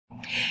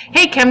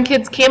Hey Chem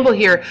Kids, Campbell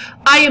here.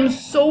 I am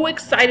so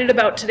excited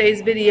about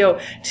today's video.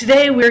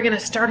 Today we're going to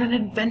start an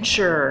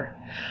adventure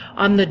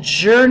on the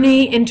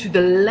journey into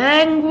the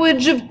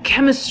language of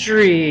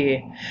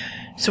chemistry.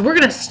 So we're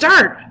going to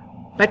start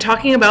by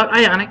talking about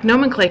ionic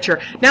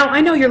nomenclature. Now I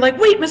know you're like,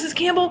 wait Mrs.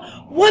 Campbell,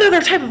 what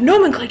other type of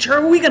nomenclature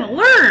are we going to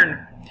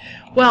learn?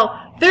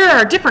 Well, there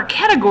are different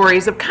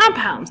categories of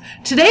compounds.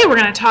 Today we're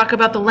going to talk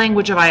about the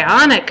language of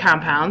ionic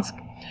compounds.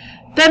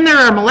 Then there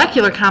are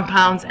molecular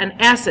compounds and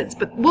acids,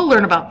 but we'll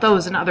learn about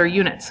those in other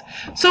units.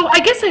 So I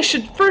guess I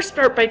should first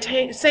start by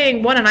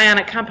saying what an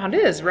ionic compound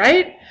is,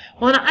 right?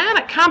 Well, an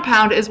ionic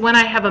compound is when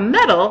I have a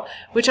metal,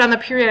 which on the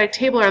periodic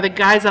table are the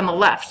guys on the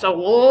left.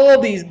 So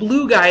all these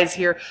blue guys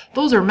here,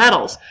 those are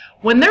metals.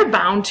 When they're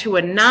bound to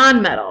a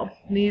non-metal,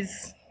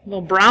 these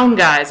little brown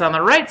guys on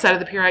the right side of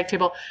the periodic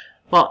table,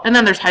 well, and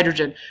then there's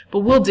hydrogen, but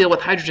we'll deal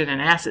with hydrogen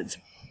and acids.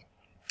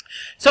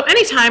 So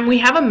anytime we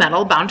have a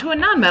metal bound to a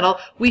nonmetal,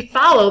 we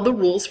follow the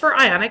rules for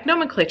ionic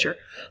nomenclature.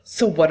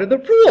 So what are the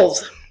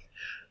rules?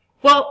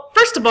 Well,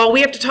 first of all,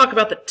 we have to talk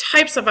about the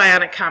types of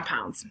ionic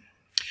compounds.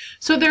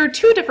 So there are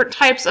two different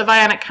types of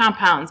ionic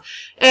compounds,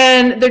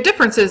 and their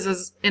differences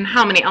is in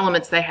how many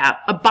elements they have.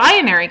 A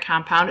binary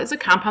compound is a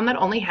compound that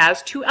only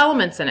has two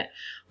elements in it,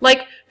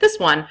 like this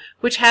one,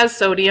 which has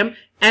sodium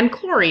and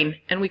chlorine,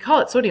 and we call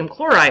it sodium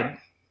chloride.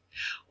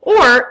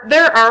 Or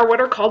there are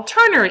what are called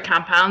ternary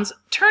compounds.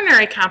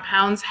 Ternary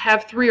compounds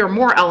have three or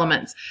more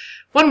elements.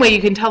 One way you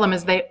can tell them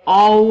is they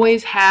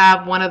always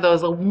have one of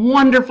those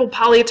wonderful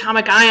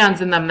polyatomic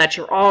ions in them that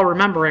you're all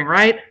remembering,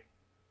 right?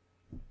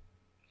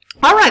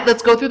 All right,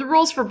 let's go through the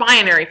rules for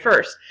binary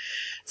first.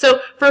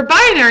 So for a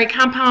binary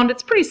compound,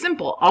 it's pretty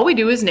simple. All we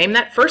do is name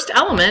that first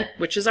element,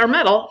 which is our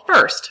metal,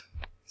 first.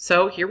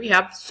 So here we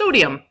have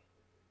sodium.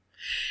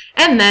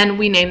 And then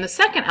we name the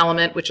second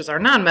element, which is our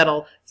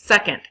nonmetal,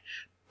 second.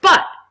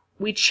 But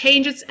we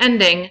change its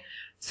ending,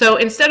 so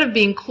instead of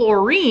being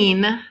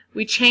chlorine,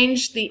 we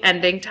change the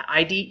ending to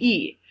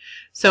IDE.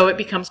 So it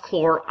becomes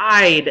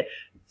chloride.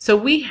 So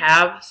we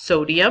have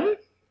sodium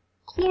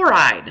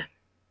chloride.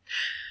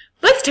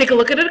 Let's take a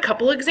look at a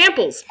couple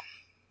examples.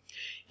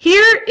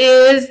 Here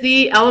is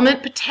the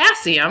element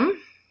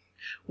potassium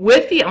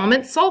with the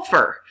element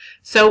sulfur.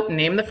 So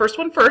name the first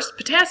one first,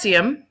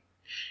 potassium,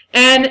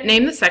 and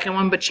name the second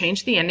one, but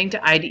change the ending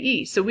to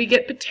IDE. So we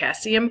get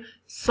potassium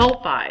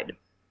sulfide.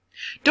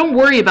 Don't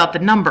worry about the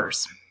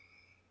numbers.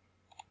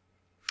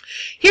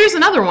 Here's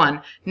another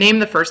one. Name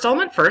the first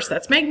element first,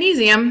 that's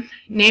magnesium.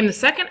 Name the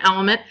second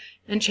element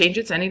and change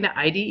its ending to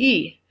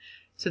IDE.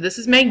 So this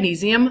is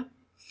magnesium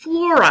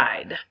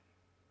fluoride.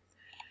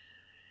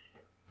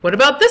 What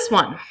about this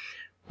one?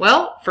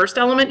 Well, first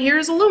element here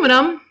is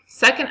aluminum.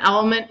 Second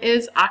element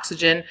is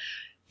oxygen.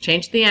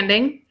 Change the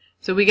ending,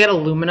 so we get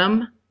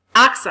aluminum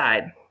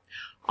oxide.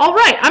 All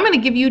right, I'm going to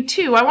give you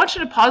two. I want you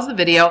to pause the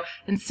video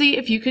and see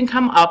if you can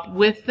come up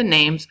with the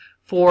names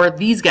for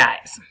these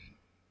guys.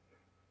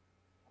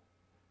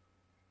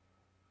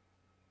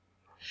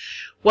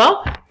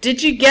 Well,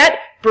 did you get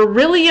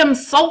beryllium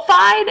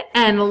sulfide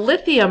and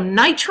lithium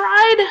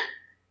nitride?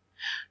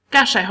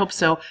 Gosh, I hope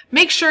so.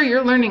 Make sure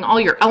you're learning all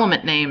your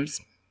element names.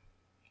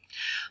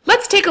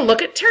 Let's take a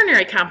look at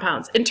ternary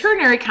compounds. In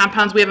ternary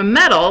compounds, we have a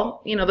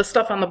metal, you know, the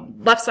stuff on the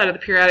left side of the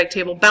periodic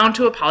table, bound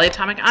to a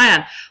polyatomic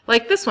ion,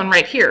 like this one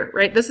right here,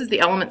 right? This is the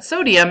element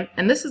sodium,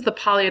 and this is the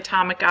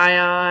polyatomic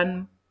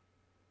ion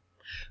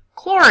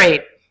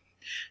chlorate.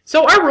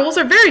 So our rules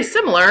are very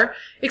similar,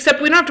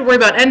 except we don't have to worry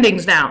about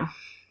endings now.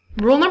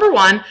 Rule number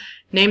one,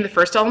 name the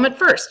first element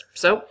first,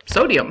 so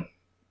sodium.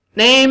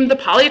 Name the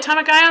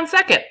polyatomic ion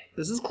second.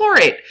 This is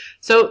chlorate.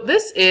 So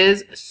this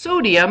is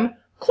sodium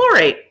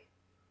chlorate.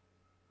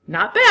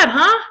 Not bad,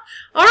 huh?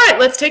 All right,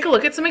 let's take a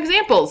look at some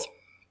examples.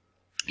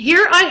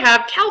 Here I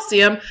have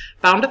calcium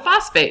bound to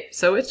phosphate,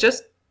 so it's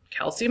just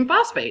calcium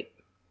phosphate.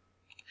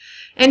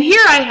 And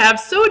here I have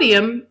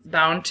sodium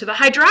bound to the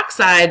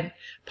hydroxide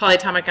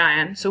polyatomic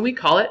ion, so we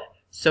call it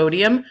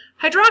sodium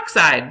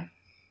hydroxide.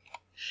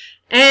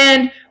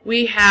 And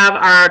we have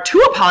our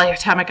two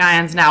polyatomic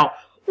ions now.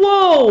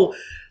 Whoa!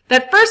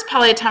 That first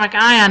polyatomic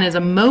ion is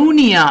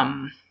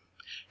ammonium.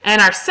 And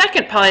our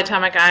second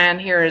polyatomic ion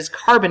here is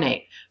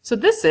carbonate. So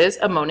this is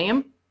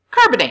ammonium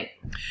carbonate.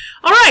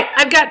 All right,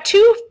 I've got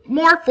two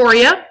more for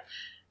you.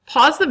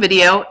 Pause the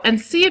video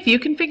and see if you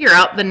can figure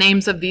out the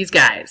names of these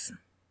guys.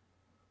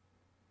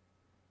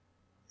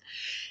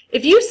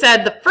 If you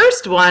said the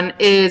first one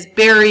is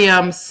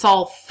barium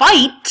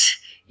sulfite,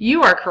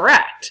 you are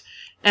correct.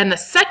 And the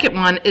second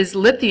one is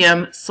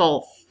lithium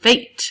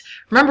sulfate.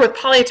 Remember, with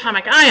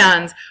polyatomic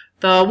ions,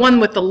 the one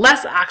with the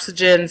less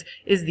oxygens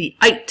is the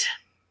ite.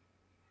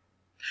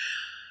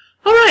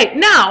 All right,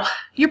 now,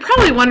 you're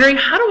probably wondering,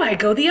 how do I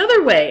go the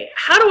other way?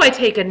 How do I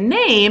take a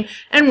name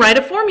and write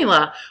a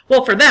formula?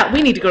 Well, for that,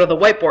 we need to go to the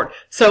whiteboard.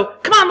 So,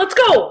 come on, let's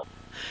go!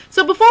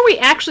 So before we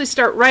actually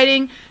start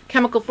writing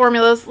chemical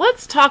formulas,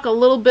 let's talk a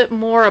little bit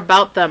more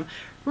about them.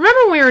 Remember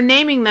when we were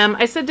naming them,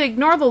 I said to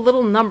ignore the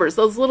little numbers,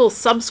 those little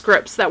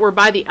subscripts that were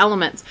by the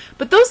elements.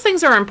 But those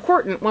things are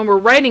important when we're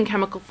writing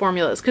chemical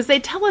formulas because they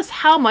tell us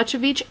how much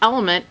of each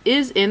element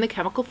is in the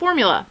chemical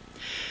formula.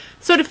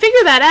 So to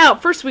figure that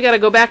out, first we got to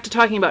go back to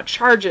talking about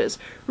charges.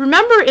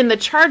 Remember in the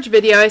charge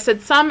video I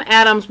said some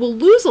atoms will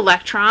lose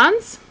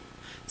electrons,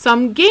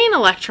 some gain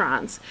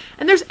electrons.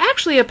 And there's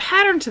actually a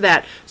pattern to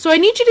that. So I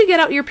need you to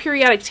get out your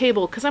periodic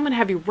table because I'm going to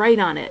have you write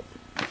on it.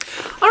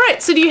 All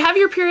right, so do you have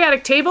your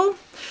periodic table?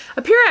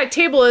 A periodic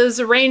table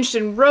is arranged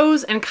in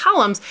rows and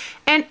columns,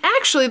 and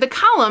actually the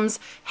columns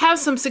have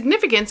some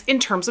significance in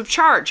terms of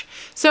charge.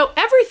 So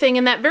everything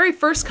in that very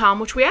first column,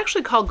 which we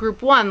actually call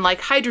group 1,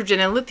 like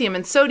hydrogen and lithium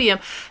and sodium,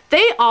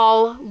 they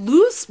all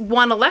lose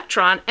 1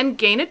 electron and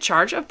gain a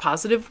charge of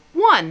positive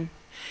 1.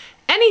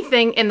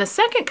 Anything in the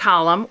second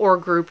column, or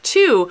group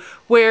 2,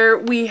 where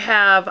we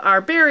have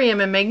our barium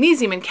and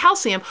magnesium and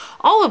calcium,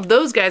 all of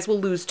those guys will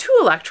lose 2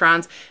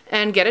 electrons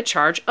and get a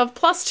charge of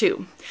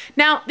 +2.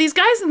 Now, these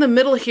guys in the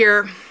middle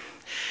here,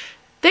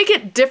 they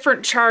get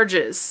different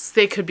charges.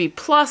 They could be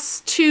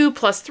 +2,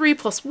 +3,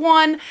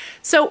 +1.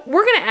 So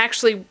we're going to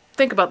actually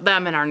think about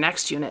them in our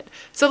next unit.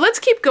 So let's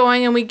keep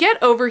going, and we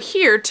get over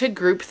here to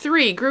group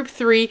 3. Group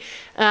 3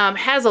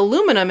 has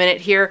aluminum in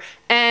it here,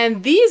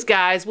 and these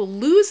guys will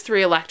lose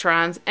 3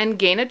 electrons and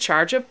gain a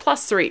charge of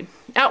 +3.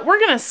 Now we're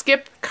going to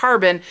skip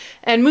carbon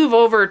and move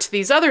over to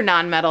these other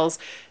nonmetals,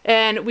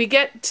 and we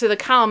get to the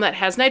column that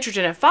has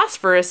nitrogen and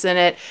phosphorus in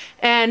it,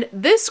 and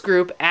this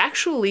group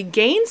actually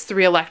gains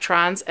 3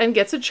 electrons and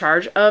gets a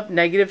charge of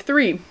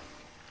 -3.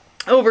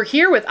 Over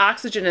here with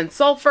oxygen and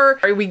sulfur,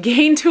 we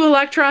gain 2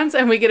 electrons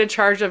and we get a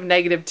charge of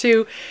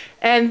 -2.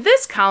 And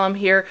this column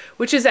here,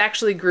 which is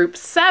actually group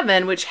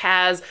 7, which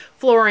has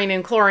fluorine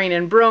and chlorine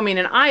and bromine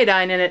and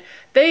iodine in it,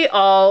 they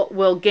all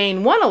will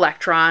gain 1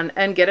 electron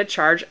and get a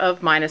charge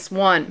of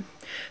 -1.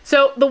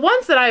 So the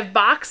ones that I've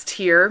boxed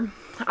here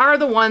are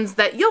the ones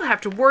that you'll have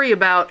to worry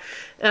about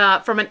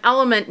from an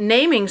element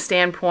naming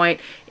standpoint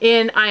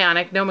in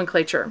ionic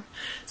nomenclature.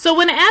 So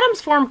when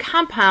atoms form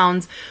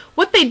compounds,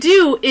 what they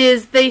do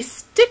is they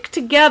stick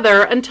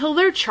together until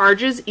their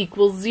charges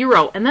equal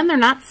 0, and then they're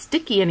not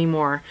sticky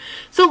anymore.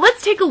 So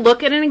let's take a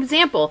look at an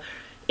example.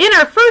 In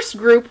our first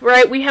group,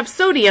 right, we have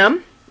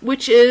sodium,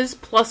 which is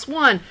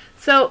 +1.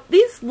 So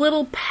these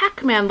little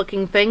Pac-Man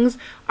looking things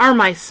are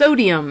my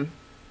sodium.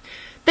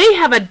 They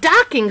have a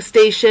docking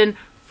station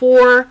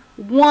for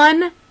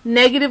 1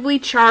 negatively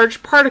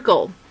charged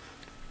particle.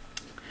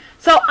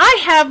 So I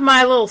have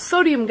my little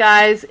sodium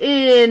guys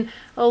in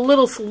a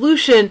little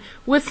solution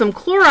with some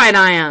chloride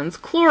ions.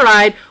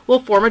 Chloride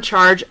will form a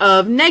charge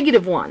of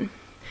 -1.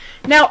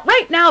 Now,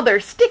 right now they're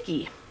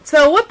sticky.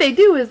 So what they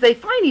do is they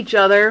find each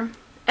other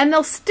and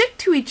they'll stick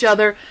to each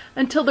other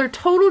until their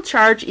total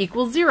charge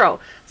equals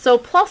 0. So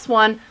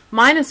 +1 -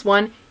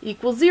 1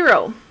 equals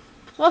 0.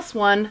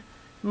 +1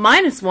 -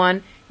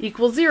 1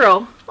 equals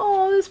 0.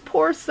 Oh, this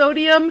poor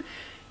sodium.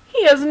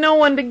 He has no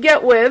one to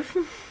get with.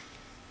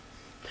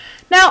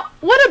 Now,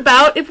 what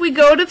about if we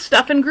go to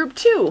stuff in group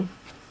 2?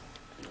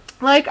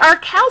 Like our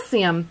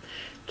calcium.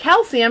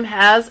 Calcium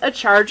has a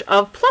charge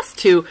of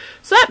 +2,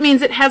 so that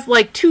means it has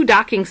like 2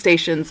 docking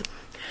stations.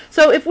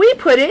 So if we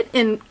put it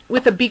in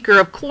with a beaker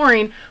of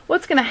chlorine,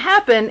 what's going to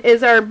happen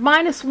is our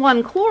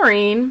 -1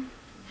 chlorine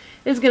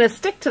is going to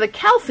stick to the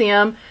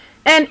calcium,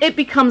 and it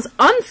becomes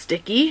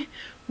unsticky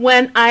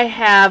when I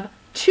have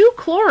 2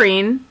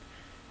 chlorine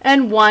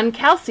and 1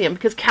 calcium,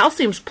 because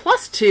calcium's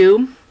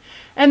 +2,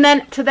 and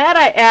then to that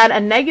I add a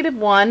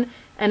 -1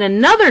 and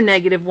another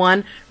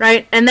 -1,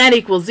 right, and that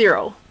equals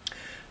 0.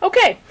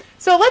 Okay,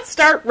 so let's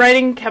start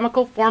writing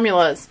chemical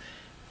formulas.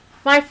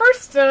 My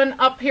first one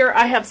up here,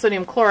 I have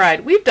sodium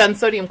chloride. We've done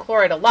sodium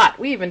chloride a lot.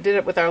 We even did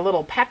it with our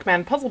little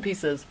Pac-Man puzzle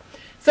pieces.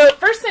 So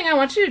first thing I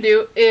want you to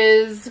do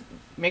is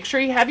make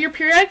sure you have your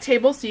periodic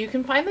table so you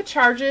can find the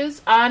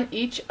charges on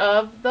each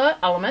of the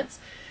elements,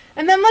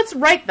 and then let's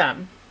write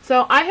them.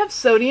 So I have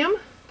sodium.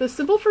 The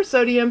symbol for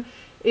sodium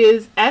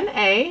is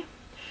Na,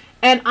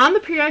 and on the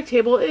periodic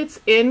table it's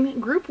in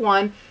group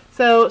 1,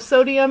 so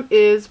sodium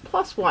is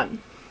 +1.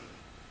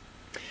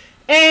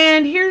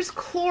 And here's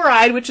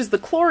chloride, which is the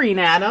chlorine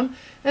atom,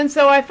 and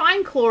so I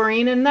find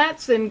chlorine, and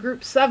that's in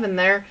group 7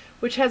 there,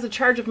 which has a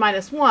charge of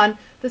 -1.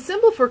 The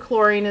symbol for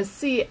chlorine is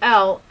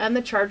Cl, and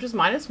the charge is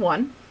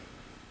 -1.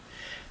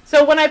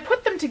 So when I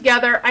put them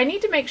together, I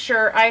need to make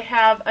sure I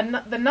have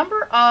the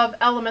number of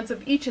elements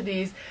of each of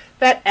these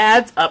that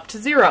adds up to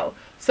 0.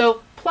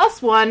 So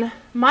 +1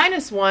 -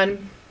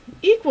 1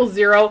 equals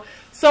 0.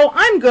 So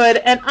I'm good,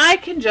 and I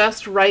can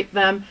just write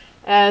them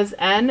as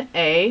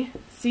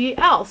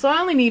NaCl. So I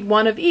only need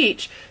 1 of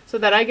each so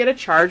that I get a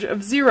charge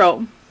of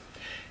 0.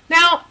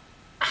 Now,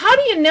 how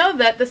do you know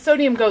that the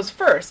sodium goes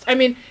first? I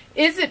mean,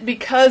 is it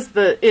because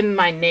in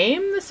my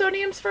name the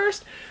sodium's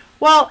first?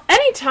 Well,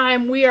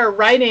 anytime we are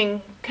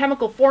writing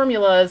chemical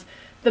formulas,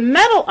 the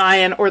metal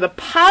ion or the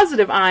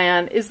positive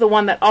ion is the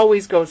one that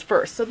always goes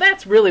first. So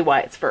that's really why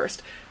it's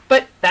first.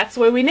 But that's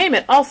the way we name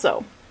it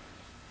also.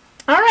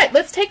 All right,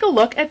 let's take a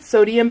look at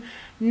sodium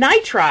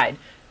nitride.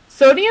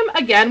 Sodium,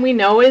 again, we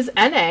know is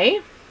Na.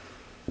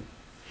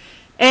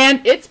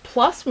 and it's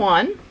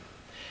 +1.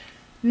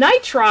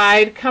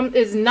 Nitride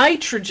is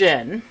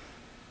nitrogen.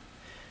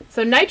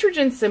 So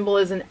nitrogen symbol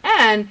is an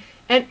N,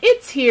 and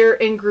it's here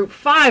in group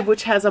 5,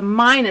 which has a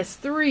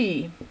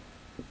 -3.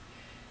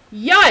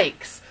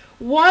 Yikes!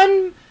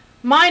 1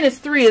 minus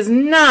 3 is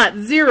not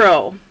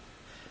 0.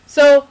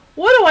 So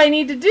what do I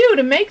need to do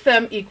to make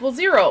them equal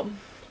 0?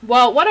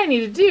 Well, what I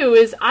need to do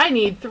is I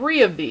need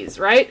 3 of these,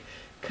 right?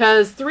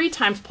 Because 3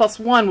 times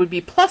 +1 would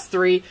be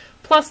 +3,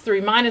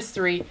 +3 minus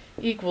 3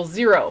 equals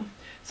 0.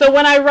 So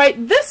when I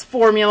write this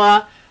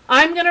formula,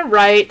 I'm going to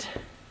write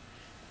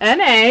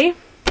Na,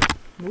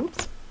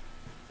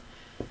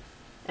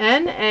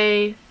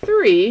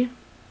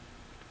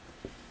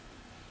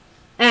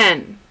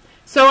 Na3N.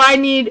 So I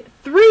need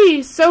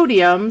 3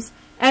 sodiums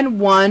and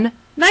 1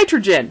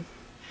 nitrogen.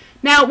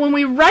 Now, when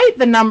we write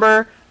the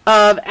number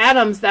of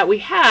atoms that we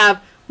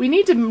have, we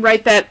need to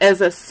write that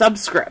as a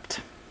subscript.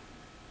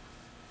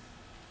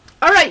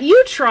 All right,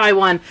 you try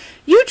one.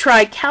 You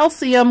try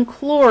calcium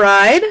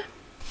chloride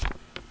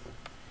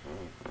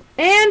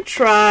and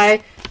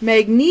try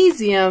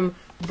magnesium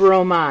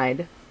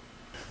bromide.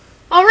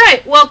 All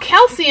right, well,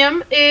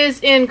 calcium is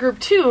in group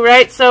 2,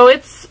 right? So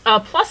it's a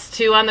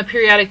 +2 on the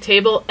periodic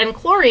table, and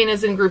chlorine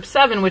is in group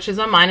 7, which is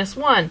a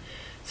 -1.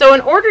 So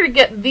in order to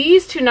get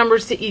these two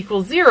numbers to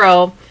equal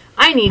 0,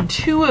 I need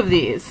 2 of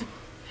these.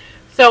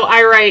 So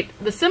I write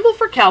the symbol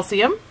for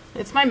calcium,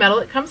 it's my metal,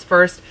 it comes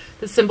first,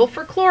 the symbol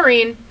for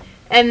chlorine,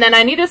 and then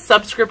I need a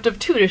subscript of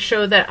 2 to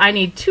show that I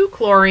need 2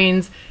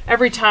 chlorines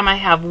every time I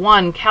have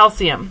 1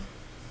 calcium.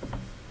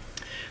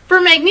 For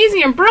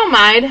magnesium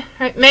bromide,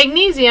 right,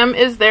 magnesium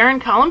is there in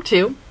column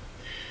 2,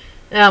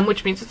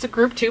 which means it's a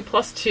group 2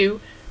 +2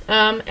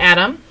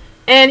 atom.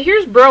 And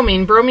here's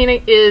bromine.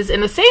 Bromine is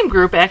in the same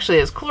group actually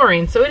as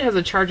chlorine, so it has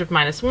a charge of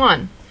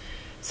 -1.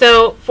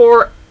 So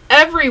for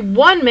every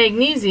 1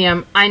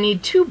 magnesium, I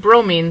need 2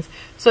 bromines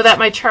so that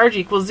my charge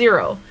equals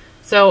 0.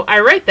 So I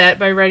write that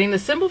by writing the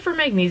symbol for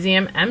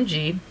magnesium,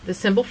 Mg, the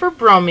symbol for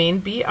bromine,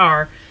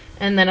 Br,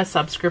 and then a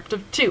subscript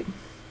of 2.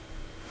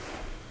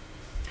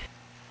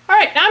 All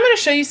right, now I'm going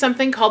to show you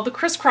something called the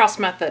crisscross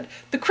method.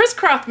 The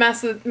crisscross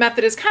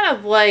method is kind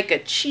of like a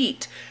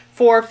cheat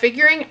for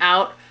figuring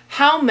out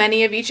how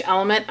many of each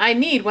element I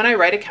need when I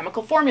write a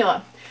chemical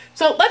formula.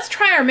 So let's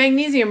try our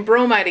magnesium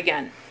bromide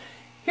again.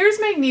 Here's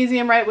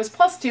magnesium, right, was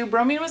 +2,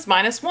 bromine was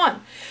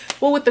 -1.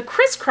 Well, with the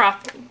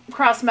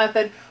crisscross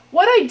method,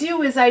 what I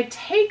do is I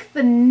take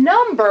the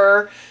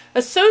number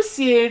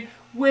associated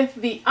with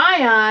the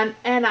ion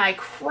and I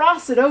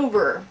cross it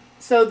over.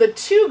 So the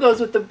 2 goes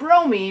with the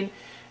bromine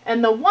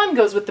and the 1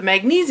 goes with the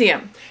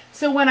magnesium.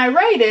 So when I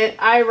write it,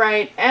 I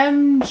write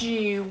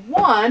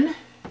Mg1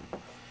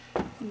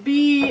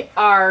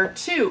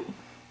 Br2.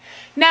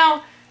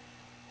 Now,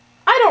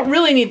 I don't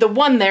really need the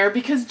 1 there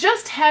because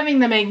just having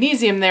the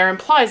magnesium there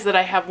implies that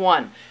I have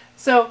 1.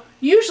 So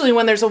usually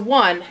when there's a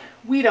 1,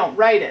 we don't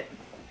write it.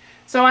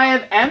 So I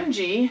have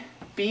Mg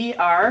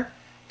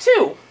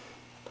Br2.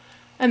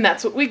 And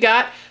that's what we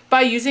got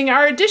by using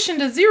our addition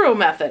to 0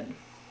 method.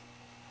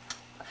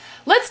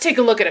 Let's take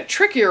a look at a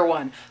trickier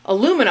one,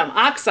 aluminum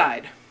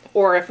oxide,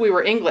 or if we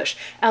were English,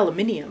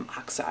 aluminium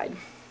oxide.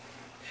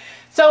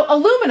 So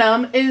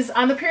aluminum is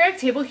on the periodic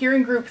table here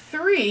in group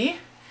 3.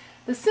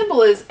 The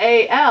symbol is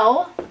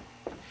Al,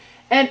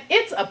 and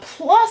it's a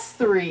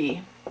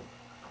 +3.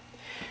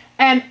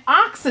 And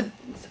oxide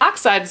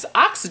is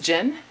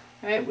oxygen,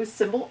 right, with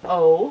symbol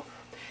O.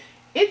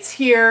 It's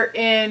here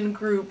in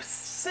group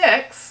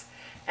 6,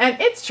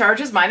 and its charge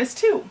is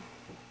 -2.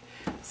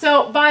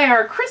 So by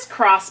our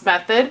crisscross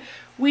method,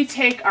 we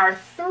take our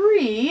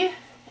 3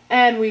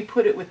 and we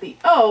put it with the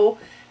O,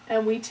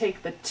 and we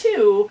take the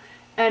 2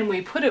 and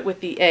we put it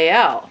with the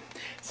Al.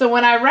 So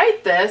when I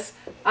write this,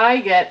 I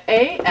get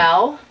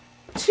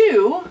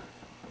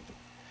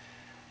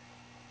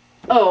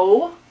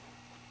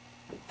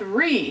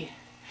Al2O3.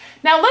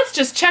 Now let's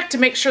just check to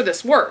make sure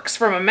this works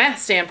from a math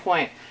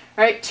standpoint.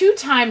 Right? 2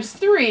 times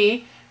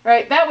 3,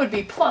 right, that would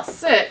be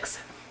 +6.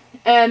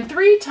 And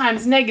 3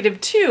 times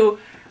 -2,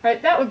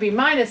 right, that would be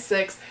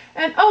 -6.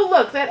 And oh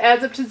look, that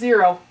adds up to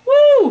 0.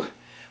 Woo!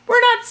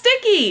 We're not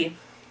sticky!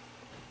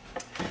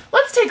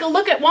 Let's take a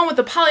look at one with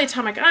the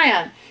polyatomic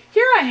ion.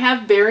 Here I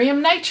have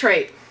barium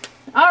nitrate.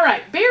 All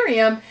right,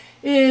 barium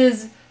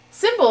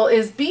symbol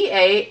is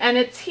Ba, and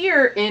it's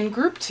here in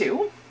group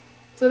 2.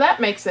 So that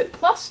makes it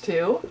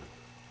 +2.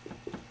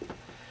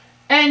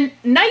 And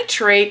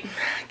nitrate,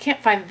 I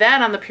can't find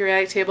that on the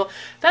periodic table.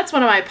 That's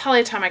one of my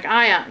polyatomic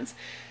ions.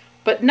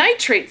 But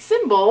nitrate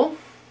symbol,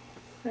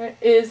 right,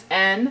 is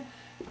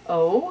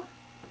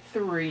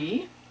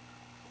NO3.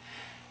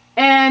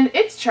 And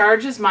its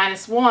charge is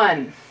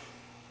 -1.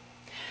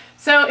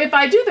 So if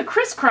I do the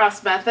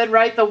crisscross method,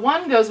 right, the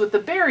 1 goes with the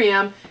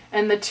barium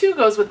and the 2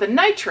 goes with the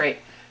nitrate.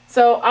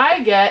 So I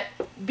get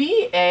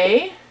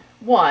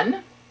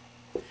Ba1,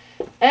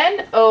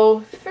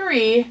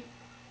 NO3,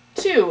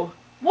 2.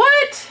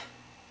 What?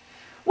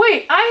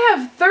 Wait, I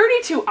have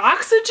 32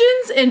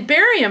 oxygens in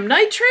barium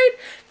nitrate?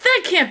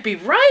 That can't be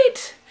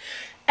right.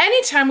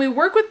 anytime we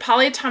work with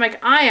polyatomic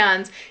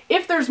ions,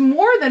 if there's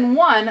more than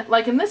one,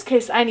 like in this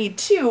case I need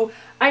two,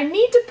 I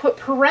need to put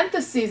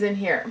parentheses in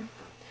here.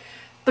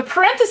 The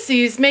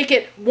parentheses make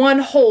it one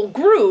whole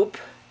group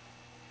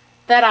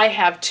that I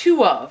have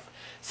two of.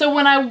 So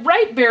when I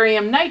write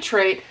barium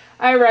nitrate,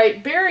 I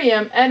write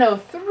barium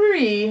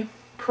NO3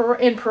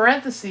 in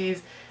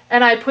parentheses,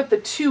 and I put the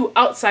 2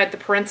 outside the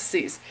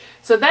parentheses.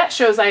 So that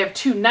shows I have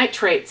 2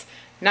 nitrates,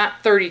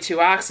 not 32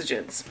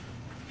 oxygens.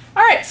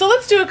 All right, so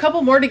let's do a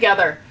couple more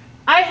together.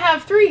 I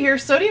have 3 here: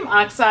 sodium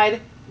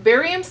oxide,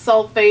 barium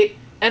sulfate,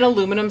 and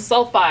aluminum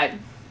sulfide.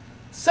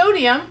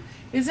 Sodium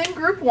is in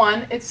group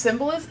 1. Its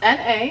symbol is Na,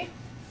 and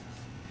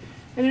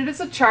it is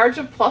a charge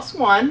of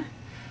 +1.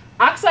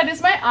 Oxide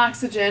is my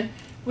oxygen,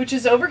 which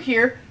is over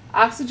here.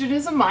 Oxygen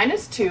is a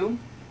 -2.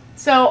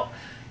 So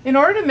in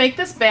order to make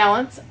this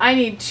balance, I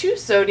need 2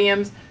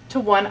 sodiums to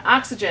 1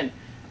 oxygen.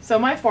 So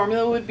my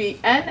formula would be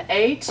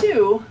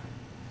Na2O.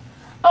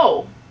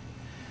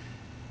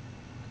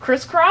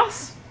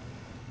 Crisscross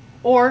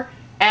or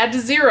add to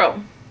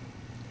 0.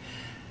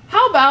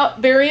 How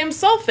about barium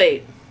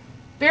sulfate?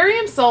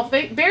 Barium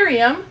sulfate,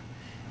 barium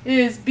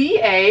is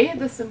Ba,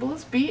 the symbol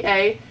is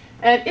Ba,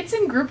 and it's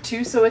in group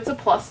 2, so it's a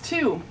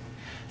 +2.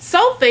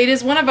 Sulfate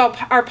is one of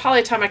our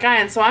polyatomic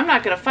ions, so I'm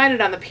not going to find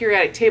it on the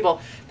periodic table.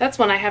 That's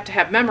one I have to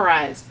have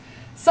memorized.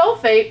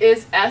 Sulfate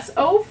is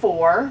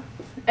SO4,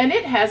 and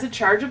it has a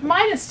charge of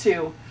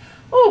 -2.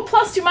 Oh,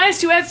 +2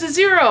 -2 adds to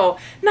 0.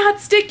 Not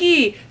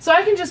sticky. So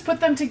I can just put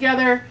them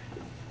together.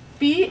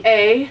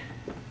 BaSO4.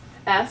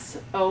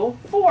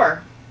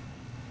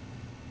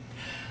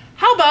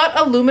 How about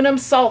aluminum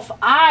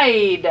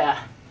sulfide?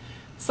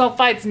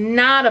 Sulfide's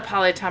not a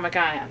polyatomic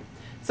ion.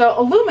 So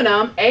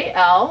aluminum,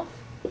 Al,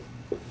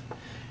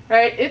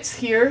 right, it's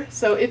here,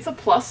 so it's a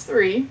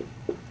 +3.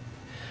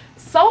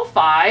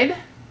 Sulfide,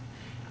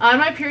 on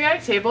my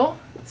periodic table,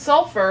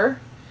 sulfur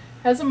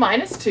has a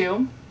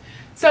 -2.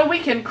 So we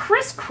can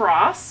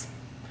crisscross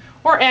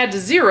or add to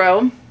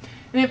 0.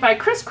 And if I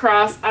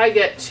crisscross, I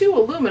get 2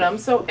 aluminum,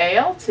 so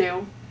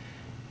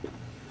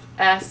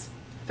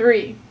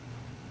Al2S3.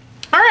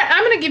 All right,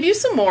 I'm going to give you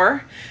some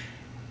more,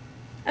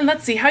 and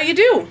let's see how you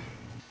do.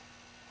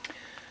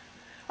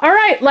 All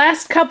right,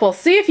 last couple.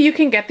 See if you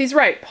can get these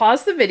right.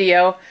 Pause the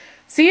video.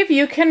 See if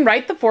you can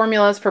write the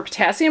formulas for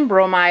potassium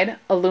bromide,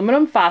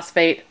 aluminum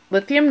phosphate,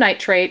 lithium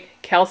nitrate,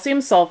 calcium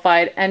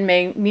sulfide, and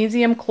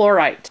magnesium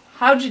chlorite.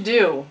 How'd you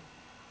do?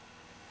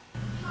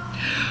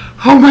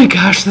 Oh my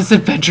gosh, this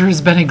adventure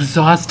has been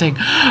exhausting.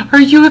 Are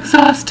you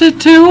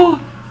exhausted too?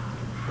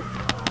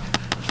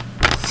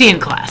 See you in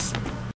class.